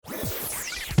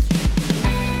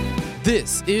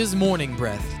This is Morning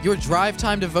Breath, your drive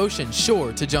time devotion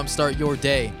sure to jumpstart your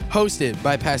day. Hosted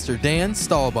by Pastor Dan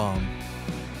Stahlbaum.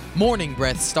 Morning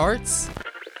Breath starts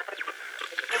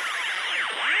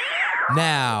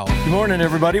now. Good morning,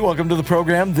 everybody. Welcome to the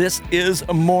program. This is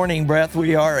Morning Breath.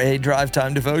 We are a drive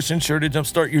time devotion sure to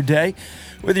jumpstart your day.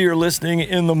 Whether you're listening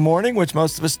in the morning, which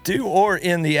most of us do, or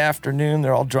in the afternoon,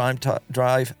 they're all drive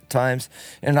times,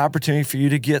 and an opportunity for you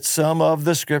to get some of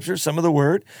the scripture, some of the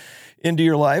word into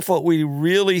your life. What we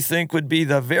really think would be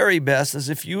the very best is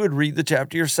if you would read the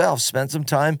chapter yourself. Spend some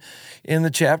time in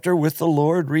the chapter with the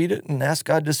Lord, read it, and ask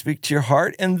God to speak to your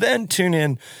heart, and then tune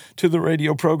in to the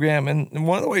radio program. And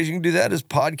one of the ways you can do that is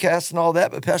podcasts and all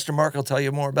that, but Pastor Mark will tell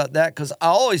you more about that because I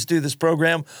always do this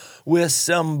program with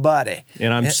somebody.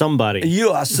 And I'm somebody.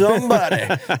 You are somebody.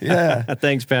 Yeah.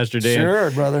 Thanks, Pastor Dan. Sure,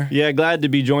 brother. Yeah, glad to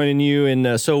be joining you. And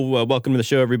welcome to the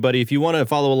show, everybody. If you want to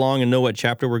follow along and know what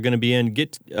chapter we're going to be in,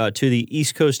 get to the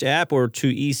East Coast app or to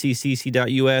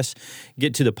eccc.us.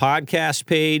 Get to the podcast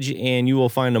page, and you will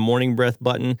find a Morning Breath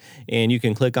button, and you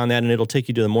can click on that, and it'll take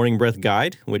you to the Morning Breath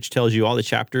Guide, which tells you all the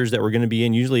chapters that we're going to be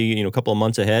in, usually a couple of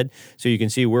months ahead, so you can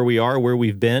see where we are, where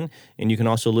we've been, and you can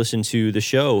also listen to the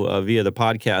show via the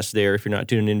podcast there if you're not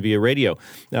tuning in via radio.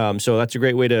 So that's a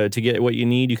great way to get what you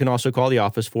need. You can also call the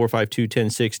office,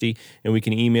 452-1060, and we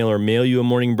can email or mail you a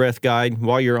Morning Breath Guide.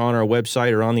 While you're on our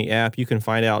website or on the app, you can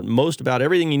find out most about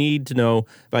everything you need to know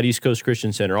about East Coast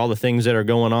Christian Center, all the things that are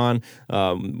going on.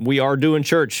 We are doing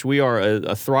church. We are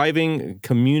a thriving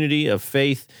community of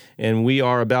faith, and we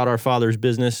are about our Father's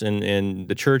business, and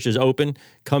the church is open.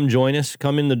 Come join us.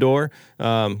 Come in the door.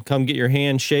 Come get your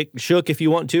hand shook if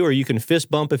you want to, or you can fist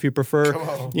bump if you prefer.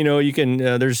 You can.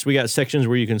 We got sections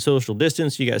where you can social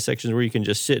distance. You got sections where you can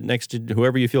just sit next to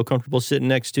whoever you feel comfortable sitting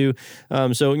next to.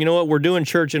 So you know what? We're doing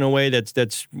church in a way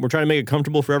that's we're trying to make it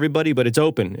comfortable for everybody, but it's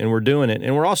open, and we're doing it,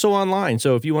 and we're also online.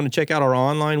 So if you want to check out our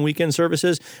online weekend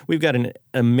services, we've got an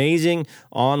amazing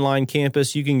online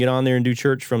campus. You can get on there and do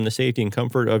church from the safety and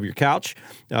comfort of your couch,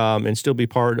 and still be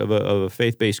part of a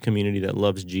faith-based community that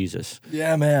loves Jesus.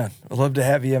 Yeah, man. I'd love to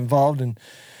have you involved and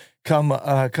come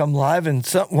live. And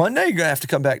one day you're going to have to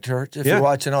come back to church if you're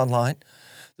watching online.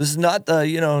 This is not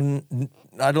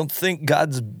I don't think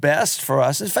God's best for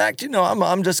us. In fact,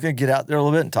 I'm just going to get out there a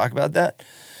little bit and talk about that.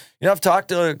 I've talked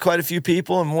to quite a few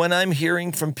people, and when I'm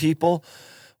hearing from people,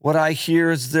 what I hear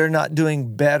is they're not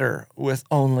doing better with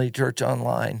only church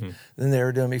online than they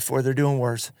were doing before. They're doing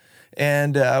worse.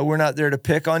 And we're not there to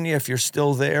pick on you if you're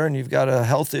still there and you've got a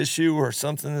health issue or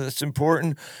something that's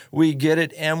important. We get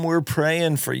it, and we're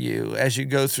praying for you as you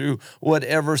go through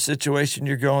whatever situation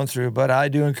you're going through. But I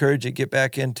do encourage you to get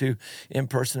back into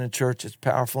in-person in church. It's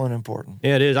powerful and important.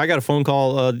 Yeah, it is. I got a phone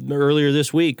call earlier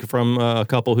this week from a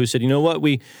couple who said, you know what,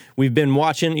 we've been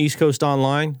watching East Coast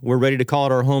Online. We're ready to call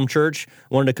it our home church.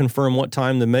 Wanted to confirm what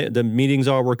time the meetings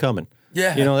are. We're coming.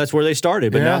 Yeah, that's where they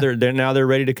started, but now they're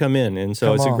ready to come in, and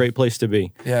so it's a great place to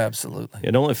be. Yeah, absolutely.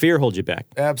 Yeah, don't let fear hold you back.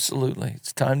 Absolutely,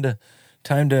 it's time to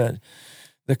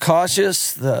the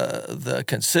cautious, the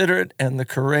considerate, and the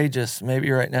courageous.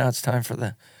 Maybe right now it's time for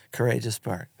the courageous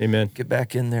part. Amen. Get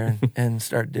back in there and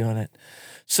start doing it.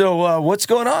 So, what's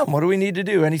going on? What do we need to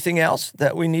do? Anything else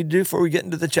that we need to do before we get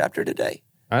into the chapter today?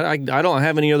 I don't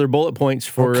have any other bullet points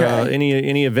for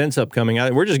any events upcoming.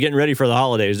 We're just getting ready for the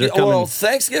holidays. They're coming. Well,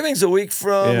 Thanksgiving's a week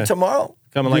from tomorrow.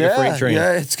 Coming like a freight train.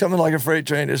 Yeah, it's coming like a freight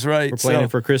train. That's right. We're planning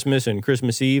for Christmas and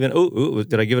Christmas Eve. And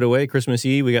did I give it away? Christmas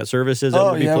Eve, we got services that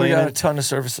we'll be planning. We got a ton of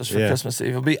services for Christmas Eve.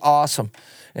 It'll be awesome.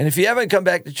 And if you haven't come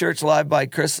back to church live by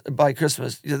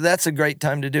Christmas, that's a great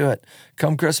time to do it.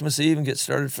 Come Christmas Eve and get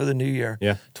started for the new year.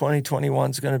 Yeah.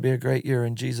 2021 is going to be a great year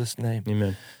in Jesus' name.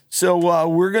 Amen. So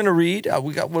we're going to read,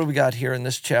 what do we got here in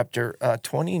this chapter?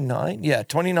 29? Yeah,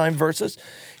 29 verses.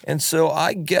 And so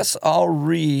I guess I'll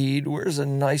read, where's a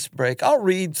nice break? I'll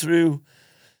read through,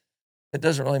 it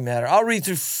doesn't really matter. I'll read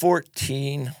through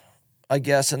 14, I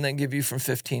guess, and then give you from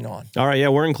 15 on. All right, yeah,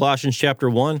 we're in Colossians chapter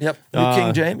 1. Yep, New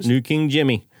King James. New King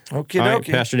Jimmy. Okay, all right,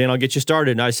 Pastor Dan, I'll get you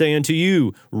started. I say unto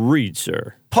you, read,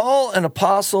 sir. Paul, an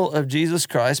apostle of Jesus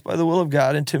Christ, by the will of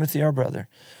God, and Timothy, our brother,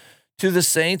 to the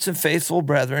saints and faithful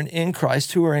brethren in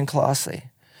Christ who are in Colossae,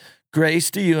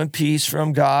 grace to you and peace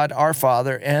from God our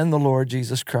Father and the Lord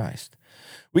Jesus Christ.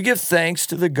 We give thanks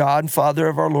to the God and Father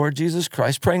of our Lord Jesus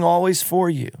Christ, praying always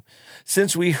for you,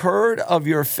 since we heard of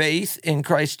your faith in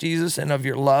Christ Jesus and of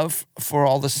your love for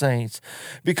all the saints,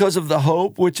 because of the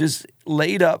hope which is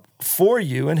laid up for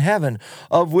you in heaven,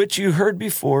 of which you heard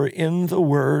before in the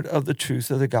word of the truth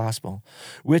of the gospel,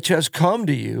 which has come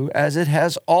to you as it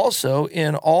has also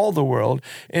in all the world,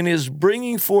 and is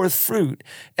bringing forth fruit,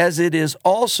 as it is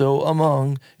also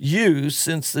among you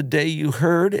since the day you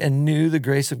heard and knew the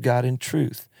grace of God in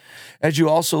truth. As you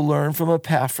also learned from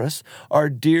Epaphras, our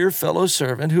dear fellow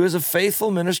servant, who is a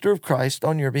faithful minister of Christ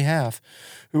on your behalf,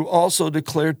 who also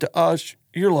declared to us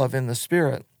your love in the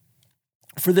Spirit.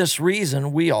 For this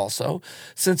reason, we also,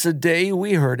 since the day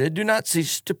we heard it, do not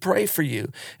cease to pray for you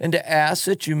and to ask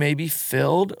that you may be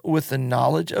filled with the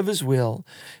knowledge of his will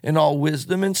in all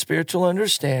wisdom and spiritual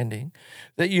understanding,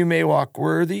 that you may walk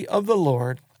worthy of the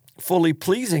Lord, fully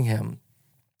pleasing him,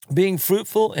 being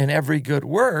fruitful in every good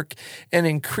work and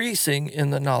increasing in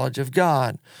the knowledge of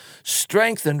God,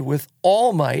 strengthened with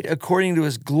all might according to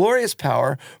his glorious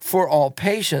power for all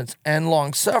patience and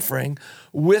long-suffering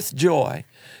with joy,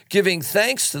 giving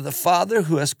thanks to the Father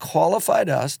who has qualified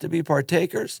us to be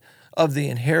partakers of the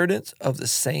inheritance of the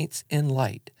saints in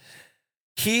light.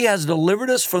 He has delivered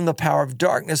us from the power of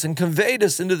darkness and conveyed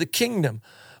us into the kingdom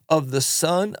of the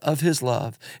Son of his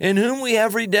love, in whom we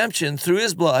have redemption through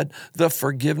his blood, the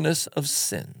forgiveness of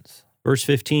sins. Verse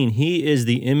 15, he is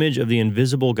the image of the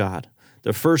invisible God,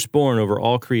 the firstborn over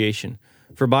all creation.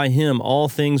 For by him all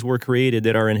things were created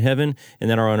that are in heaven and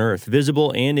that are on earth,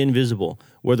 visible and invisible,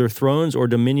 whether thrones or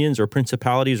dominions or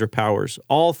principalities or powers.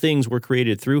 All things were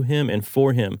created through him and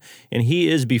for him. And he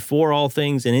is before all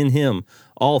things, and in him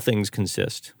all things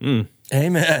consist.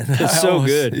 Amen. It's so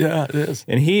good. Yeah, it is.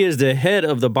 And he is the head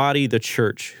of the body, the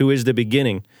church, who is the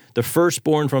beginning, the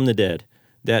firstborn from the dead,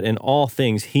 that in all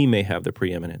things he may have the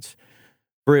preeminence.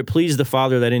 For it pleased the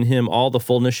Father that in him all the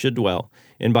fullness should dwell,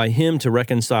 and by him to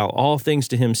reconcile all things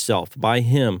to himself, by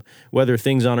him, whether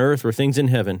things on earth or things in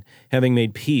heaven, having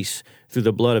made peace through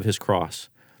the blood of his cross.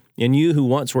 And you who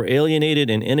once were alienated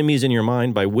and enemies in your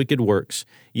mind by wicked works,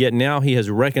 yet now he has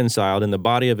reconciled in the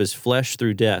body of his flesh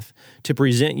through death, to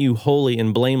present you holy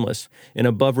and blameless and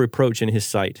above reproach in his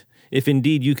sight. If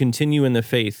indeed you continue in the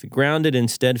faith, grounded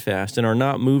and steadfast, and are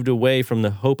not moved away from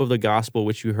the hope of the gospel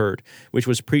which you heard, which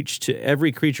was preached to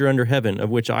every creature under heaven, of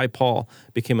which I, Paul,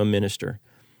 became a minister.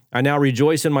 I now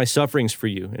rejoice in my sufferings for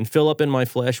you, and fill up in my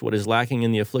flesh what is lacking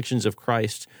in the afflictions of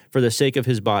Christ, for the sake of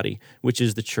his body, which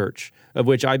is the church, of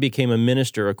which I became a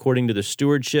minister according to the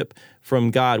stewardship from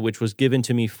God which was given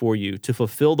to me for you, to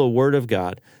fulfill the word of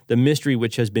God, the mystery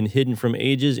which has been hidden from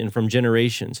ages and from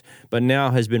generations, but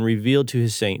now has been revealed to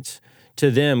his saints.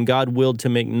 To them God willed to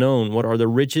make known what are the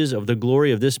riches of the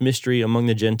glory of this mystery among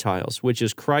the Gentiles, which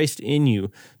is Christ in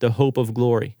you, the hope of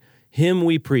glory. Him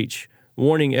we preach,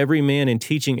 warning every man and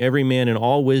teaching every man in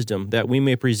all wisdom, that we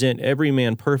may present every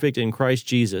man perfect in Christ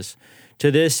Jesus. To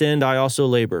this end I also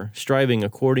labor, striving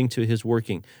according to his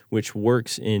working, which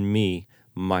works in me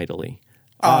mightily.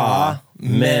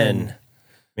 Amen.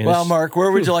 Man, well, Mark,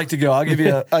 where would you like to go? I'll give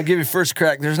you first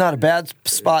crack. There's not a bad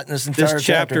spot in this entire This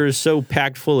chapter is so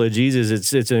packed full of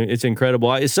Jesus. It's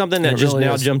incredible. It's something that just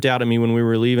now jumped out at me when we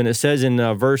were leaving. It says in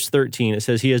verse 13, it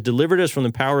says, he has delivered us from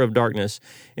the power of darkness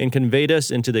and conveyed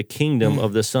us into the kingdom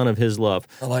of the Son of his love.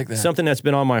 I like that. Something that's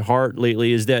been on my heart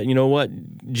lately is that, you know what?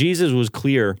 Jesus was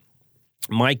clear.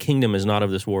 My kingdom is not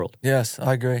of this world. Yes,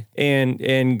 I agree.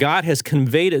 And God has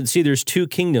conveyed it. See, there's two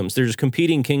kingdoms. There's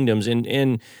competing kingdoms.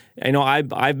 And I know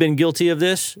I've been guilty of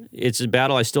this. It's a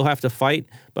battle I still have to fight,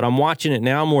 but I'm watching it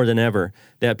now more than ever,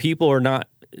 that people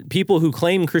who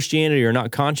claim Christianity are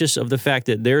not conscious of the fact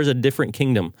that there's a different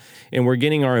kingdom, and we're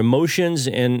getting our emotions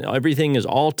and everything is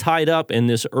all tied up in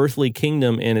this earthly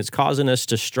kingdom, and it's causing us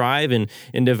to strive and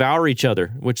devour each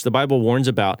other, which the Bible warns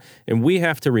about. And we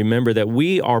have to remember that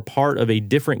we are part of a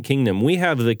different kingdom. We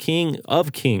have the King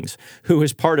of Kings who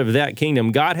is part of that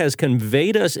kingdom. God has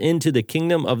conveyed us into the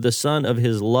kingdom of the Son of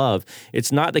his love.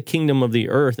 It's not the kingdom of the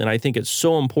earth, and I think it's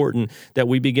so important that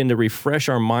we begin to refresh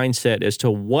our mindset as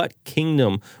to what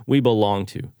kingdom we belong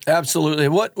to. Absolutely.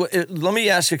 Let me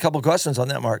ask you a couple questions on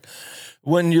that, Mark.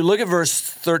 When you look at verse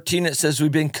 13, it says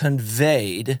we've been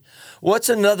conveyed. What's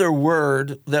another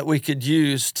word that we could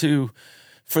use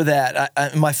for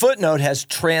that? My footnote has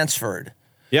transferred.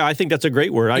 Yeah, I think that's a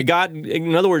great word.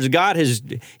 In other words, God has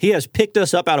picked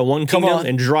us up out of one kingdom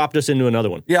and dropped us into another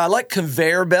one. Yeah, I like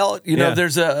conveyor belt. You know,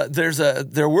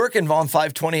 they're working on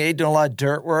 528, doing a lot of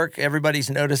dirt work. Everybody's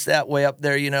noticed that way up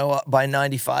there, by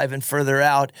 95 and further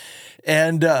out.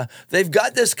 And they've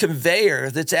got this conveyor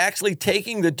that's actually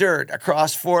taking the dirt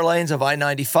across 4 lanes of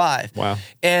I-95. Wow.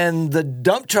 And the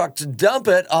dump trucks dump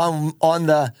it on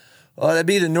the that'd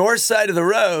be the north side of the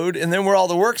road, and then where all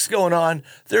the work's going on,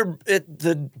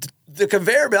 the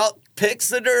conveyor belt picks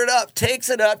the dirt up, takes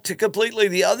it up to completely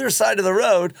the other side of the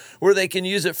road where they can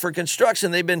use it for construction.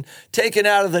 They've been taken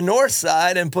out of the north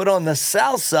side and put on the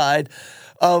south side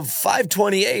of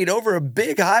 528 over a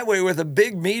big highway with a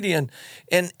big median.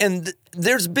 And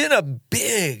there's been a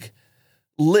big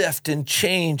lift and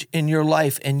change in your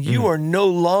life, and you are no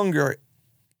longer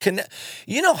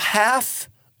half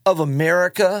of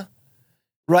America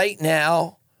right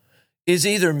now is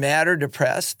either mad or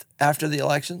depressed after the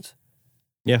elections.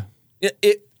 Yeah.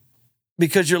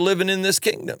 Because you're living in this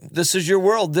kingdom. This is your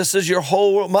world. This is your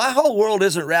whole world. My whole world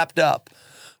isn't wrapped up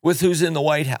with who's in the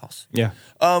White House. Yeah.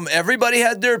 Everybody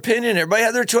had their opinion. Everybody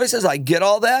had their choices. I get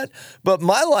all that. But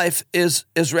my life is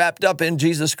wrapped up in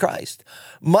Jesus Christ.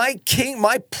 My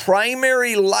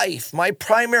primary life, my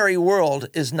primary world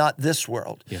is not this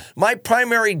world. Yeah. My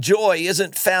primary joy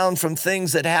isn't found from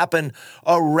things that happen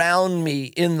around me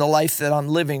in the life that I'm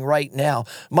living right now.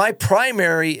 My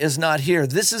primary is not here.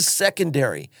 This is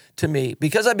secondary to me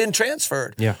because I've been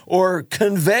transferred or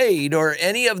conveyed or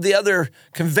any of the other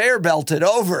conveyor belted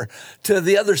over to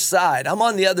the other side. I'm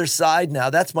on the other side now.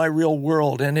 That's my real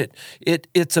world, and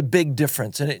it's a big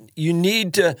difference. And you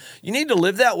need to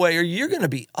live that way, or you're going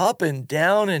to be up and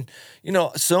down. And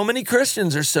so many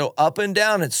Christians are so up and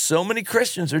down, and so many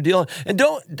Christians are dealing. And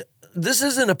this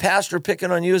isn't a pastor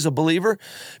picking on you as a believer,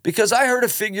 because I heard a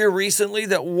figure recently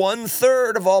that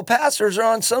 1/3 of all pastors are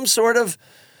on some sort of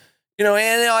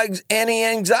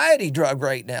anti-anxiety drug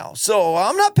right now. So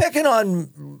I'm not picking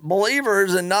on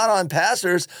believers and not on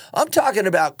pastors. I'm talking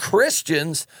about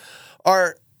Christians.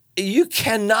 You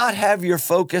cannot have your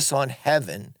focus on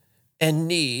heaven and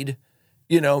need,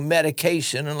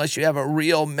 medication unless you have a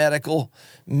real mental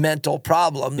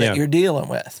problem that you're dealing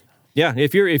with. Yeah,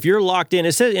 if you're locked in,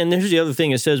 it says, and here's the other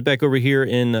thing. It says back over here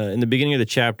in the beginning of the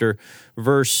chapter,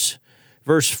 verse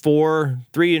 4,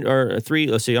 3, or 3,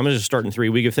 let's see, I'm going to start in 3.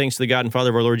 We give thanks to the God and Father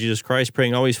of our Lord Jesus Christ,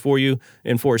 praying always for you.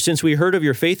 And 4, since we heard of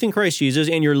your faith in Christ Jesus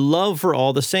and your love for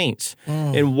all the saints.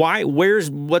 And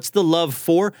what's the love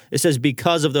for? It says,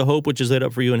 because of the hope which is laid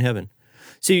up for you in heaven.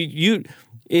 See,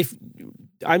 the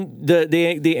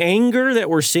anger that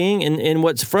we're seeing, and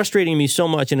what's frustrating me so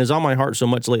much and is on my heart so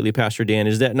much lately, Pastor Dan,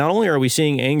 is that not only are we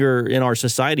seeing anger in our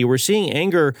society, we're seeing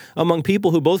anger among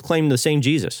people who both claim the same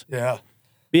Jesus. Yeah.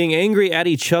 Being angry at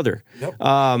each other,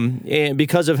 and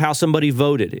because of how somebody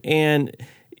voted. And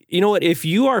you know what? If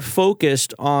you are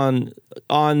focused on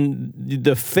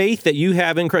the faith that you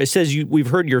have in Christ, it says we've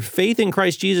heard your faith in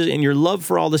Christ Jesus and your love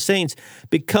for all the saints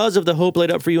because of the hope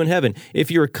laid up for you in heaven. If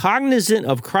you're cognizant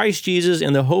of Christ Jesus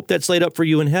and the hope that's laid up for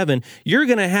you in heaven, you're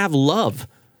going to have love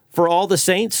for all the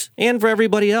saints and for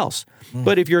everybody else.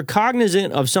 But if you're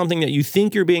cognizant of something that you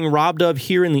think you're being robbed of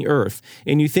here in the earth,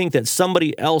 and you think that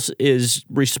somebody else is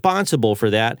responsible for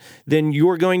that, then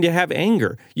you're going to have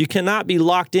anger. You cannot be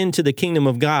locked into the kingdom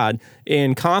of God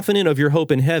and confident of your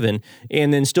hope in heaven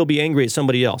and then still be angry at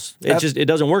somebody else. It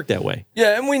doesn't work that way.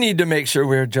 Yeah, and we need to make sure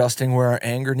we're adjusting where our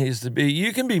anger needs to be.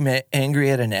 You can be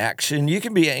angry at an action. You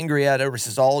can be angry at a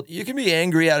result. You can be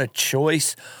angry at a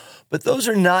choice. But those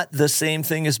are not the same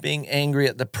thing as being angry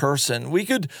at the person. We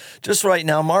could just right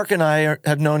now, Mark and I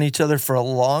have known each other for a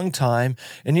long time.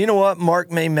 And you know what?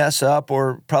 Mark may mess up,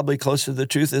 or probably closer to the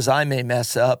truth is I may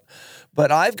mess up.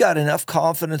 But I've got enough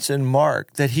confidence in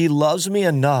Mark that he loves me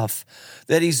enough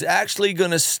that he's actually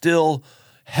going to still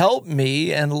help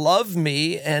me and love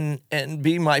me and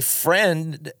be my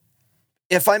friend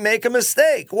if I make a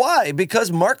mistake. Why?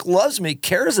 Because Mark loves me,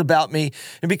 cares about me.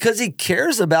 And because he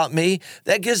cares about me,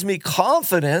 that gives me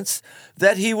confidence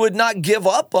that he would not give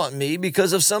up on me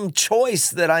because of some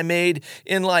choice that I made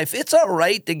in life. It's all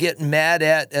right to get mad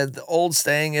at, as the old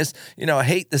saying is,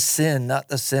 hate the sin, not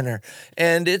the sinner.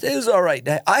 And it is all right.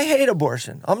 I hate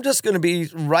abortion. I'm just going to be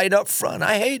right up front.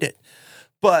 I hate it.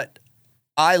 But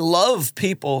I love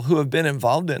people who have been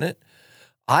involved in it.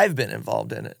 I've been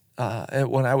involved in it.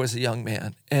 When I was a young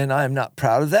man, and I'm not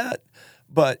proud of that.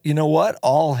 But you know what?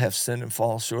 All have sinned and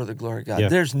fallen short of the glory of God. Yeah.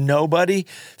 There's nobody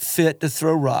fit to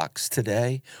throw rocks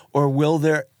today, or will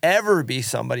there ever be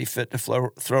somebody fit to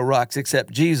throw rocks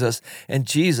except Jesus, and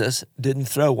Jesus didn't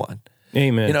throw one.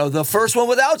 Amen. The first one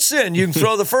without sin, you can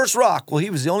throw the first rock. Well,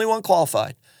 he was the only one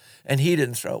qualified. And he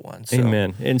didn't throw one. So.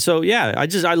 Amen. And so,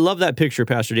 I love that picture,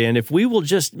 Pastor Dan. If we will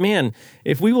just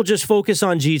focus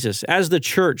on Jesus as the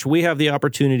church, we have the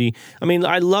opportunity. I mean,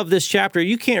 I love this chapter.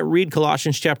 You can't read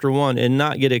Colossians chapter 1 and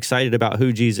not get excited about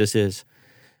who Jesus is.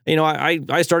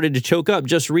 I started to choke up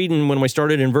just reading when we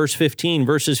started in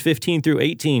verses 15 through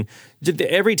 18.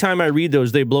 Every time I read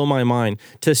those, they blow my mind.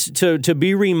 To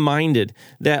be reminded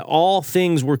that all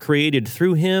things were created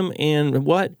through him and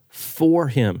what? For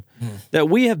him. that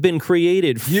we have been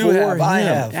created for Him. I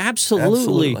have.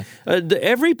 Absolutely.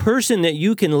 Every person that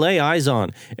you can lay eyes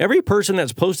on, every person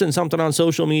that's posting something on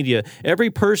social media, every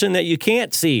person that you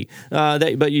can't see,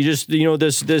 but you just,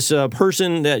 this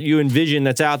person that you envision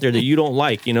that's out there that you don't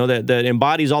like, that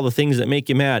embodies all the things that make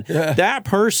you mad. Yeah. That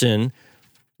person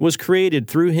was created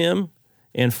through Him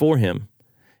and for Him.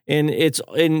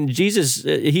 And Jesus,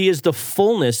 He is the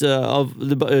fullness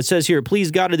it says here, please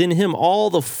God, that in Him all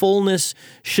the fullness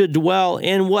should dwell,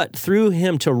 and what? Through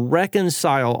Him to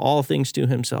reconcile all things to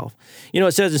Himself.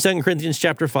 It says in 2 Corinthians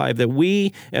chapter 5 that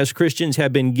we as Christians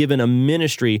have been given a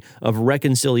ministry of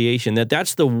reconciliation,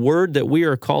 that's the word that we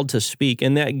are called to speak,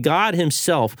 and that God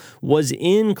Himself was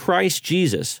in Christ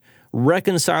Jesus,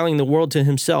 reconciling the world to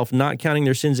Himself, not counting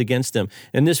their sins against them.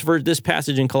 And this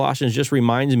passage in Colossians just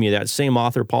reminds me of that. Same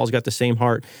author, Paul's got the same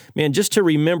heart. Man, just to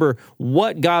remember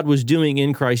what God was doing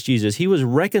in Christ Jesus. He was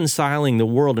reconciling the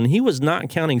world, and He was not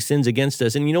counting sins against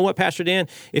us. And you know what, Pastor Dan?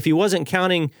 If He wasn't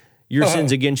counting your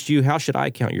sins against you, how should I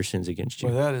count your sins against you?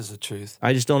 Well, that is the truth.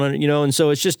 I just don't, and so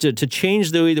it's just to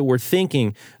change the way that we're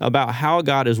thinking about how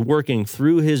God is working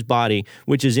through His body,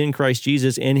 which is in Christ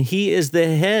Jesus, and He is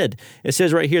the head. It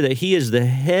says right here that He is the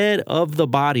head of the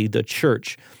body, the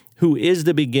church, who is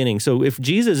the beginning. So if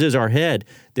Jesus is our head,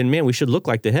 then man, we should look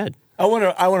like the head. I want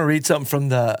to read something from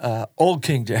the Old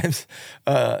King James.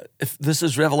 If this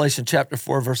is Revelation chapter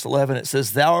 4, verse 11. It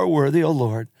says, "Thou art worthy, O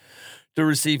Lord, to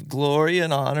receive glory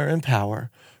and honor and power,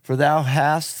 for Thou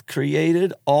hast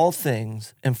created all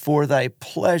things, and for Thy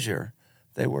pleasure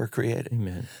they were created."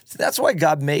 Amen. So that's why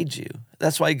God made you.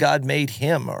 That's why God made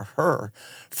him or her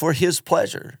for His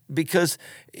pleasure, because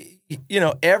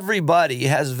everybody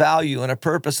has value and a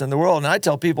purpose in the world. And I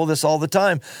tell people this all the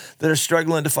time that are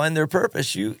struggling to find their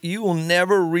purpose. You will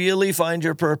never really find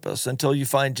your purpose until you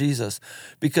find Jesus,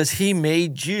 because He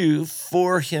made you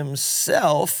for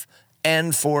Himself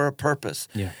and for a purpose.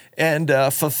 Yeah. And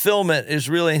fulfillment is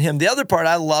really in Him. The other part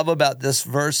I love about this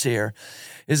verse here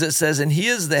is it says, "And He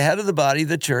is the head of the body,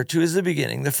 the church, who is the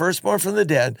beginning, the firstborn from the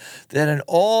dead, that in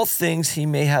all things He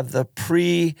may have the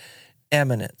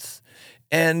preeminence."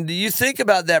 And you think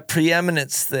about that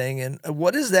preeminence thing, and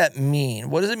what does that mean?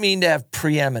 What does it mean to have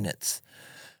preeminence?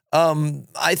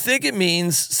 I think it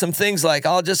means some things like,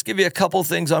 I'll just give you a couple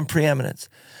things on preeminence.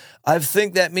 I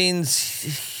think that means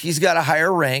He's got a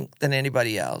higher rank than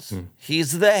anybody else.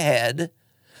 He's the head.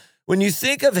 When you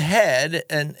think of head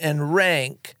and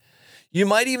rank, you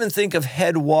might even think of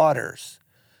headwaters.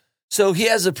 So He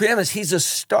has a preeminence. He's a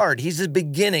start. He's a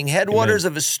beginning. Headwaters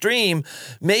of a stream.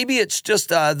 Maybe it's just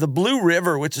the Blue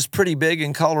River, which is pretty big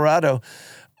in Colorado.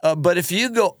 But if you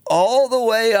go all the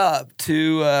way up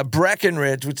to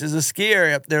Breckenridge, which is a ski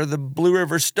area up there, the Blue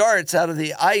River starts out of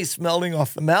the ice melting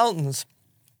off the mountains.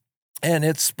 And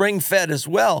it's spring-fed as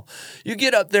well. You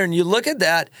get up there and you look at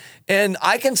that, and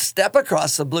I can step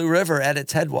across the Blue River at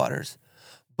its headwaters.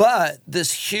 But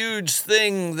this huge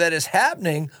thing that is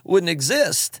happening wouldn't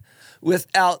exist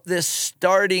without this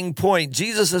starting point.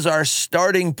 Jesus is our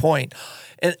starting point.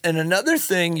 And another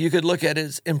thing you could look at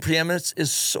in preeminence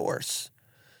is source.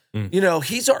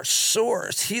 He's our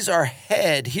source. He's our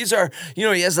head. He's our, He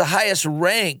has the highest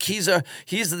rank. He's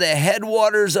the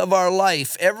headwaters of our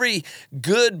life. Every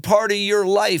good part of your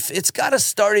life, it's got to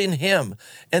start in Him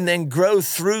and then grow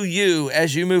through you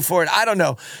as you move forward. I don't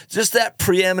know, just that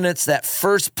preeminence, that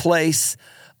first place.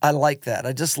 I like that.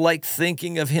 I just like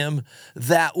thinking of Him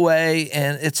that way.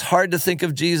 And it's hard to think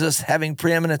of Jesus having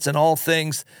preeminence in all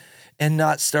things and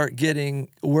not start getting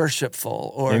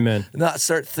worshipful, or Amen. Not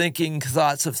start thinking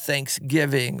thoughts of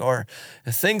thanksgiving or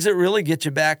things that really get you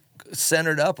back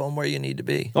centered up on where you need to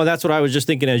be. Oh, that's what I was just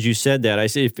thinking as you said that. I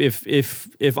say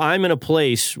if I'm in a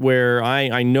place where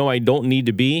I know I don't need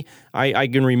to be, I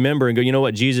can remember and go, you know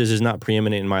what, Jesus is not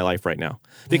preeminent in my life right now,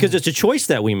 because it's a choice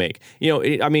that we make.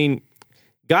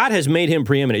 God has made Him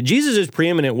preeminent. Jesus is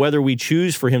preeminent whether we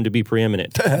choose for Him to be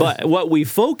preeminent. But what we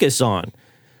focus on,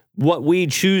 what we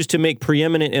choose to make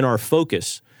preeminent in our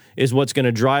focus, is what's going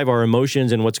to drive our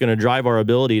emotions and what's going to drive our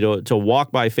ability to walk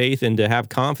by faith and to have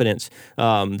confidence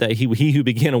that he who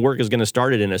began a work is going to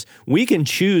start it in us. We can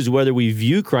choose whether we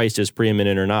view Christ as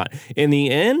preeminent or not. In the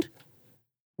end,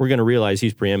 we're going to realize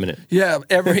He's preeminent. Yeah,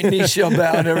 every knee shall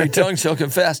bow and every tongue shall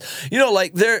confess.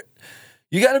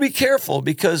 You got to be careful,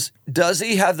 because does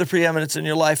He have the preeminence in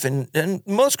your life? And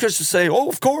most Christians say, oh,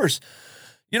 of course.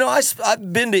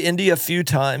 I've been to India a few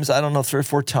times. I don't know, 3 or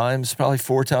 4 times, probably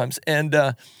 4 times. And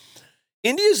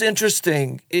India's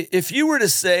interesting. If you were to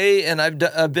say, and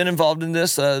I've been involved in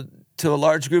this to a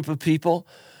large group of people,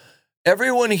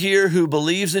 everyone here who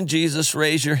believes in Jesus,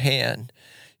 raise your hand.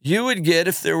 you would get,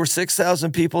 if there were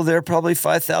 6,000 people there, probably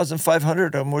 5,500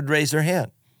 of them would raise their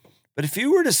hand. But if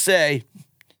you were to say,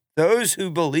 those who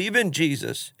believe in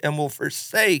Jesus and will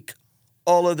forsake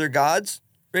all other gods,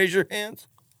 raise your hands,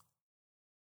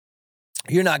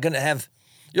 you're not going to have,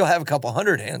 you'll have a couple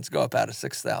hundred hands go up out of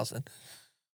 6,000.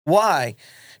 Why?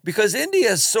 Because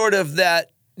India is sort of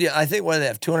that, I think what they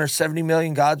have, 270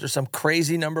 million gods or some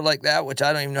crazy number like that, which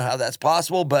I don't even know how that's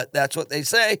possible, but that's what they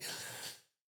say.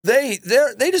 They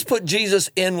just put Jesus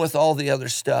in with all the other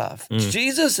stuff.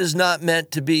 Jesus is not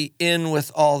meant to be in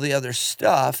with all the other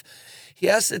stuff. He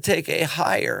has to take a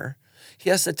higher, he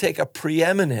has to take a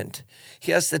preeminent,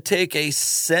 he has to take a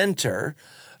center,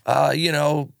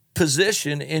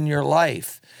 position in your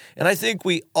life. And I think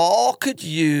we all could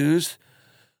use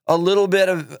a little bit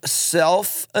of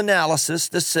self-analysis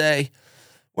to say,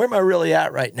 where am I really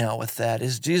at right now with that?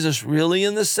 Is Jesus really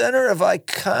in the center? Have I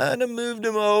kind of moved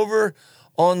him over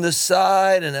on the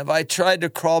side? And have I tried to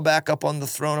crawl back up on the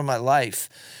throne of my life?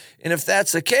 And if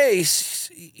that's the case,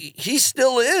 he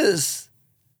still is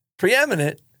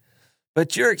preeminent,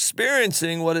 but you're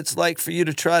experiencing what it's like for you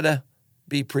to try to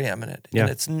be preeminent. Yeah.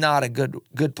 And it's not a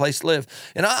good place to live.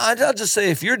 And I'll just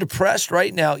say, if you're depressed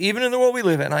right now, even in the world we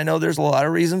live in, I know there's a lot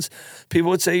of reasons people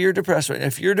would say you're depressed right now.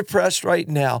 If you're depressed right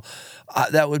now,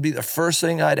 that would be the first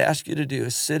thing I'd ask you to do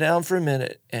is sit down for a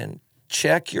minute and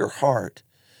check your heart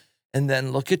and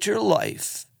then look at your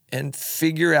life and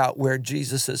figure out where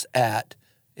Jesus is at.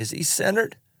 Is he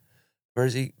centered or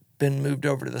has he been moved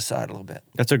over to the side a little bit?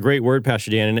 That's a great word, Pastor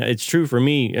Dan, and it's true for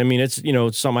me. I mean, it's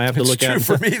something I have to look at. It's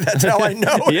true for me. That's how I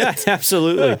know it. Yeah,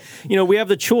 absolutely. We have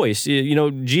the choice.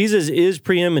 Jesus is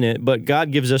preeminent, but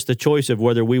God gives us the choice of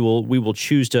whether we will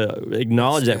choose to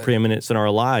acknowledge that preeminence in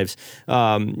our lives.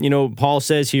 Paul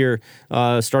says here,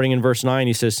 starting in verse 9,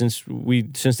 he says, "Since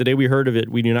the day we heard of it,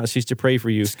 we do not cease to pray for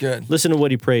you." That's good. Listen to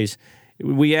what he prays.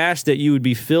 "We ask that you would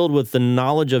be filled with the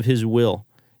knowledge of his will."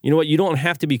 You know what? You don't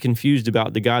have to be confused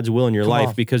about the God's will in your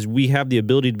life because we have the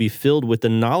ability to be filled with the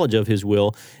knowledge of his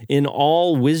will in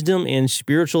all wisdom and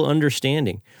spiritual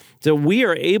understanding. So we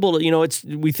are able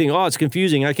to, we think, it's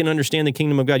confusing. I can understand the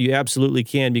kingdom of God. You absolutely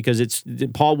can, because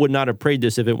Paul would not have prayed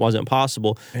this if it wasn't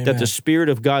possible. Amen. That the Spirit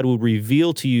of God would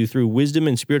reveal to you through wisdom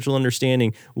and spiritual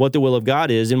understanding what the will of God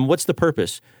is and what's the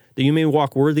purpose. That you may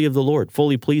walk worthy of the Lord,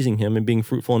 fully pleasing him and being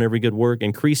fruitful in every good work,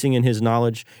 increasing in his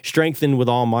knowledge, strengthened with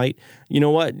all might. You know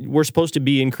what? We're supposed to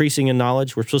be increasing in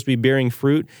knowledge. We're supposed to be bearing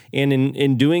fruit. And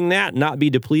in doing that, not be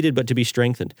depleted, but to be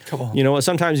strengthened. Come on.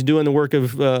 Sometimes doing the work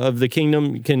of the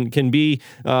kingdom can be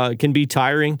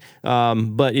tiring.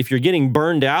 But if you're getting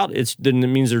burned out, then it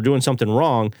means they're doing something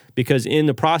wrong, because in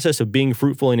the process of being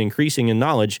fruitful and increasing in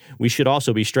knowledge, we should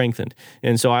also be strengthened.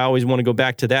 And so I always want to go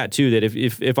back to that too, that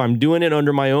if I'm doing it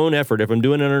under my own effort, if I'm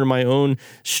doing it under my own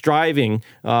striving,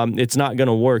 it's not going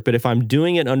to work. But if I'm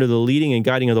doing it under the leading and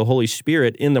guiding of the Holy Spirit,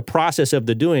 in the process of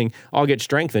the doing, I'll get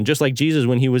strengthened. Just like Jesus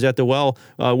when he was at the well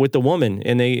with the woman,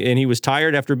 and he was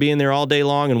tired after being there all day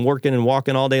long and working and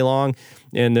walking all day long.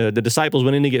 And the disciples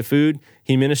went in to get food.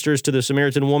 He ministers to the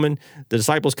Samaritan woman. The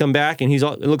disciples come back, and it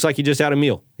looks like he just had a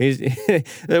meal.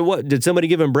 What, did somebody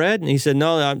give him bread? And he said,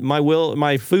 "No,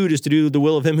 my food is to do the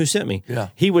will of him who sent me." Yeah.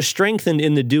 He was strengthened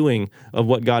in the doing of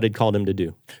what God had called him to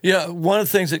do. Yeah, one of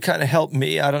the things that kind of helped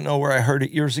me, I don't know where I heard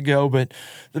it years ago, but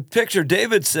the picture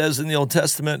David says in the Old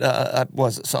Testament,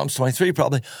 was it Psalms 23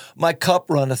 probably, "My cup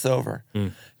runneth over."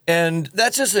 And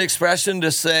that's just an expression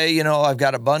to say, I've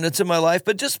got abundance in my life,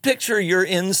 but just picture your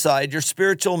inside, your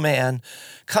spiritual man,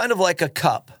 kind of like a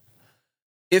cup.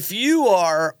 If you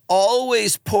are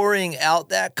always pouring out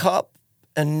that cup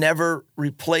and never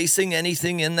replacing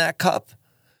anything in that cup,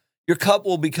 your cup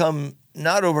will become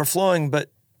not overflowing,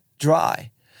 but dry.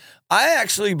 I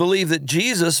actually believe that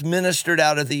Jesus ministered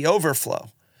out of the overflow.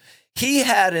 He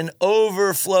had an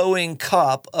overflowing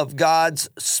cup of God's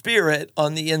Spirit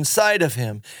on the inside of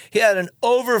him. He had an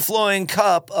overflowing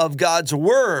cup of God's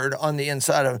Word on the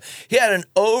inside of him. He had an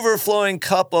overflowing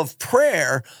cup of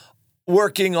prayer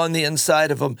working on the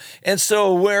inside of him. And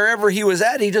so wherever he was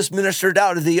at, he just ministered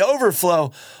out of the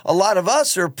overflow. A lot of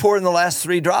us are pouring the last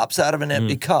 3 drops out of an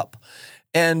empty cup.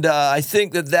 And I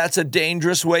think that that's a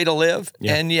dangerous way to live.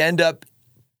 Yeah. And you end up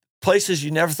places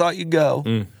you never thought you'd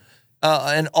go.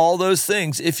 And all those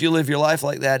things, if you live your life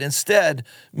like that. Instead,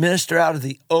 minister out of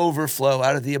the overflow,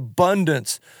 out of the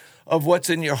abundance of what's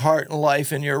in your heart and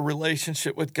life and your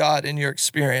relationship with God and your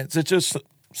experience. It's just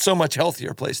so much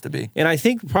healthier place to be. And I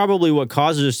think probably what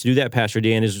causes us to do that, Pastor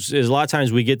Dan, is a lot of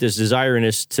times we get this desire in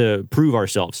us to prove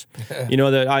ourselves.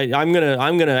 That I'm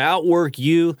gonna outwork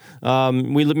you.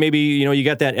 Maybe you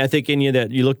got that ethic in you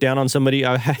that you look down on somebody.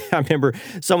 I remember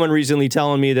someone recently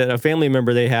telling me that a family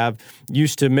member they have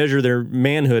used to measure their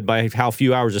manhood by how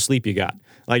few hours of sleep you got.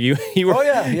 Like you were,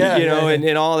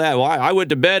 and all that. Well, I went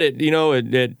to bed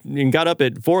and got up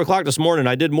at 4:00 this morning.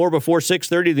 I did more before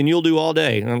 6:30 than you'll do all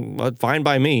day. Fine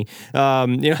by me.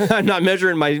 I'm not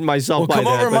measuring myself by that.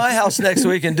 Come over to my house next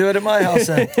week and do it at my house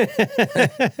then.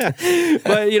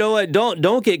 But you know what?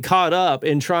 Don't get caught up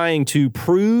in trying to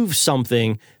prove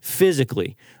something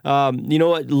physically. You know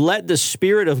what? Let the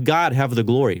Spirit of God have the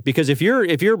glory. Because if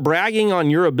you're bragging on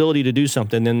your ability to do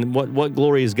something, then what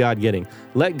glory is God getting?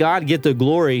 Let God get the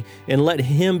glory and let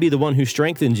Him be the one who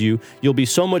strengthens you. You'll be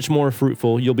so much more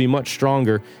fruitful. You'll be much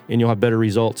stronger, and you'll have better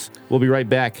results. We'll be right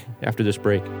back after this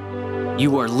break.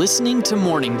 You are listening to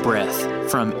Morning Breath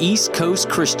from East Coast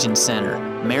Christian Center,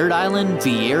 Merritt Island,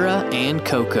 Vieira, and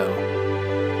Cocoa.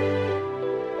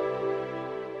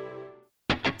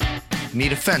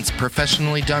 Need a fence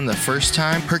professionally done the first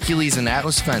time? Hercules and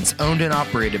Atlas Fence, owned and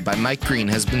operated by Mike Green,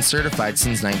 has been certified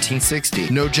since 1960.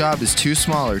 No job is too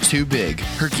small or too big.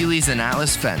 Hercules and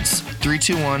Atlas Fence,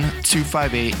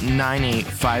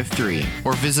 321-258-9853.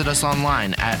 Or visit us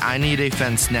online at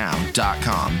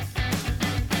IneedAFenceNow.com.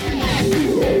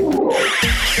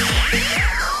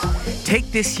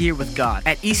 Take this year with God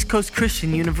at East Coast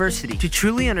Christian University to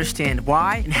truly understand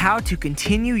why and how to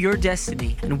continue your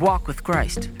destiny and walk with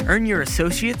Christ. Earn your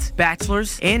associate's,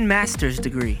 bachelor's, and master's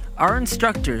degree. Our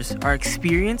instructors are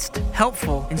experienced,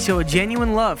 helpful, and show a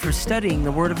genuine love for studying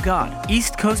the Word of God.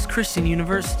 East Coast Christian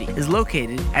University is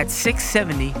located at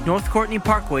 670 North Courtney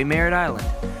Parkway, Merritt Island.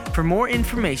 For more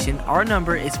information, our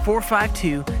number is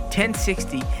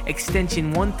 452-1060,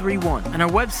 extension 131, and our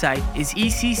website is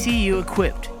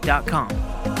eccuequipped.com.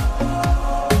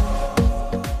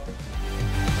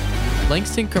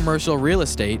 Langston Commercial Real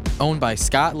Estate, owned by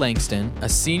Scott Langston, a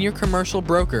senior commercial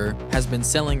broker, has been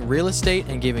selling real estate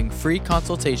and giving free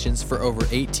consultations for over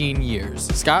 18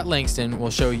 years. Scott Langston will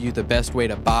show you the best way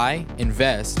to buy,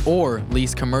 invest, or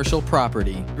lease commercial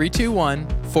property.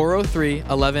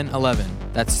 321-403-1111.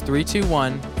 That's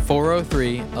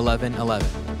 321-403-1111.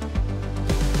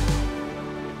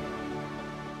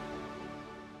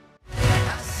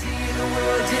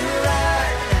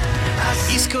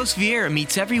 East Coast Vieira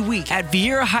meets every week at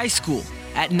Vieira High School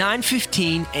at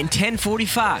 9:15 and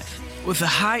 10:45. With a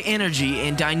high energy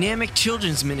and dynamic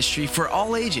children's ministry for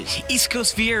all ages, East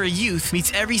Coast Vieira Youth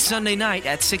meets every Sunday night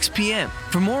at 6 p.m.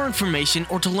 For more information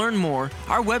or to learn more,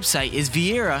 our website is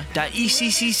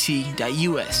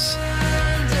vieira.eccc.us.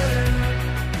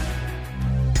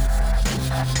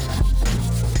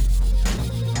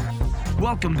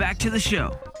 Welcome back to the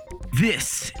show.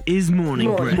 This is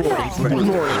Morning Breath.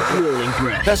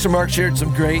 Pastor Mark shared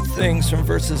some great things from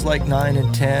verses like 9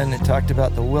 and 10 and talked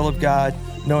about the will of God,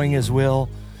 knowing His will,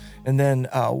 and then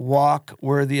walk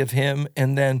worthy of Him,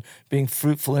 and then being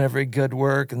fruitful in every good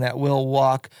work, and that will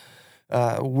walk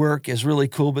work is really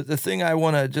cool. But the thing I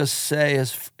want to just say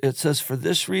is, it says, for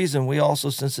this reason, we also,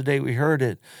 since the day we heard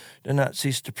it, do not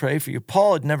cease to pray for you.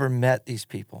 Paul had never met these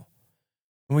people.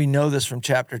 We know this from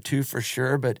chapter 2 for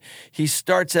sure, but he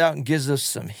starts out and gives us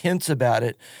some hints about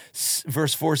it.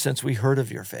 Verse 4, since we heard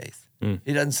of your faith.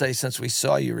 He doesn't say, since we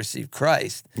saw you receive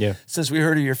Christ. Yeah. Since we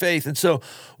heard of your faith. And so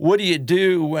what do you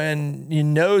do when you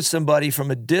know somebody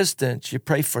from a distance? You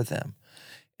pray for them.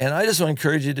 And I just want to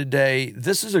encourage you today,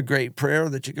 this is a great prayer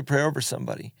that you could pray over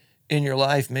somebody in your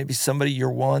life. Maybe somebody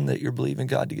you're one that you're believing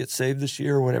God to get saved this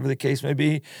year, or whatever the case may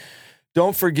be.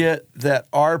 Don't forget that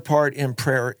our part in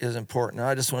prayer is important.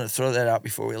 I just want to throw that out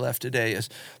before we left today, is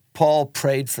Paul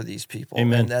prayed for these people.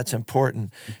 Amen. And that's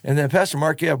important. And then, Pastor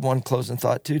Mark, you have one closing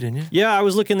thought too, didn't you? Yeah, I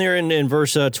was looking there in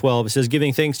verse 12. It says,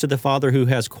 giving thanks to the Father who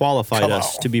has qualified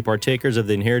us to be partakers of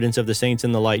the inheritance of the saints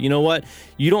in the light. You know what?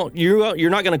 You're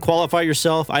not going to qualify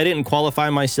yourself. I didn't qualify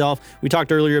myself. We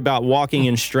talked earlier about walking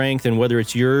in strength and whether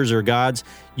it's yours or God's.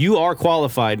 You are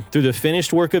qualified through the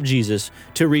finished work of Jesus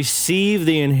to receive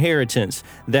the inheritance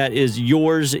that is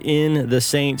yours in the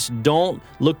saints. Don't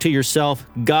look to yourself.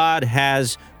 God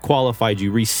has qualified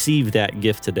you. Receive that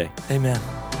gift today. Amen.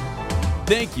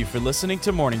 Thank you for listening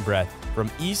to Morning Breath from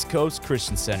East Coast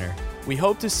Christian Center. We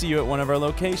hope to see you at one of our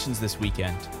locations this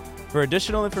weekend. For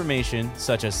additional information,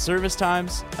 such as service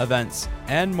times, events,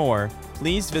 and more,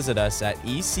 please visit us at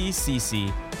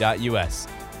eccc.us.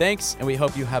 Thanks, and we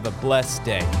hope you have a blessed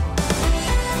day.